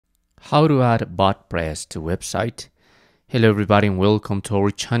How to add Botpress to website. Hello everybody and welcome to our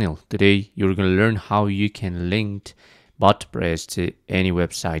channel. Today you're going to learn how you can link Botpress to any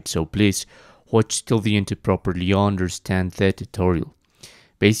website. So please watch till the end to properly understand the tutorial.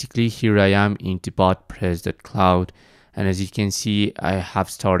 Basically here I am into botpress.cloud, and as you can see I have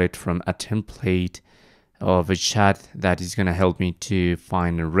started from a template of a chat that is going to help me to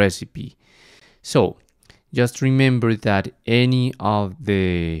find a recipe. So just remember that any of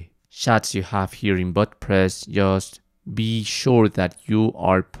the chats you have here in Botpress, just be sure that you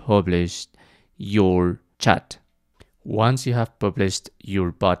are published your chat. Once you have published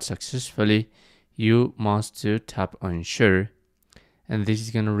your bot successfully, you must tap on share, and this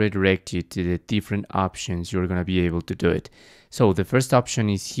is going to redirect you to the different options you're going to be able to do it. So the first option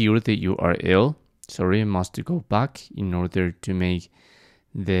is here, the URL. Sorry, I must go back in order to make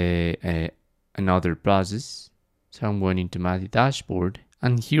the another process. So I'm going into my dashboard,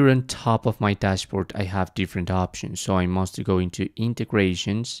 and here on top of my dashboard I have different options. So I must go into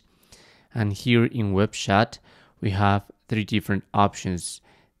integrations, and here in web chat we have three different options: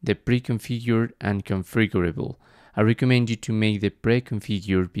 the pre-configured and configurable. I recommend you to make the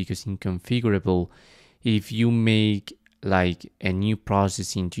pre-configured because in configurable, if you make like a new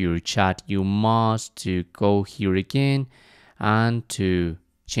process into your chat, you must to go here again and to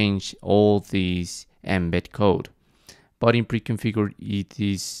change all these embed code. But in pre-configured it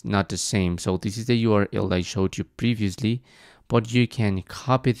is not the same. So this is the URL I showed you previously, but you can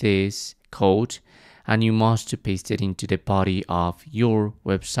copy this code and you must paste it into the body of your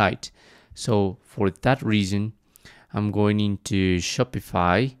website. So for that reason I'm going into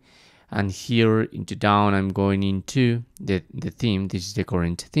Shopify, and here into down I'm going into the theme. This is the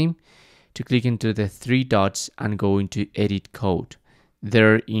current theme. To click into the three dots and go into edit code.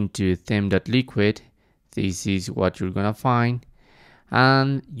 There into theme.liquid, this is what you're gonna find,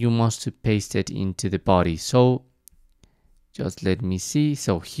 and you must paste it into the body. So just let me see.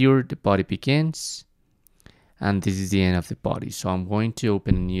 So here the body begins and this is the end of the body. So I'm going to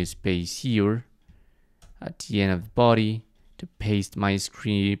open a new space here at the end of the body to paste my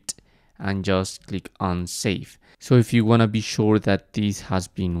script and just click on save. So if you want to be sure that this has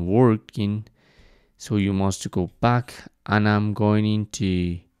been working, so you must go back, and I'm going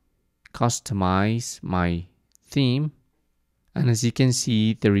into customize my theme, and as you can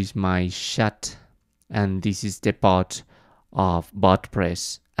see there is my chat, and this is the bot of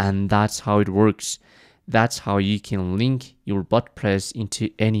Botpress, and that's how it works. That's how you can link your Botpress into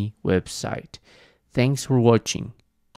any website. Thanks for watching.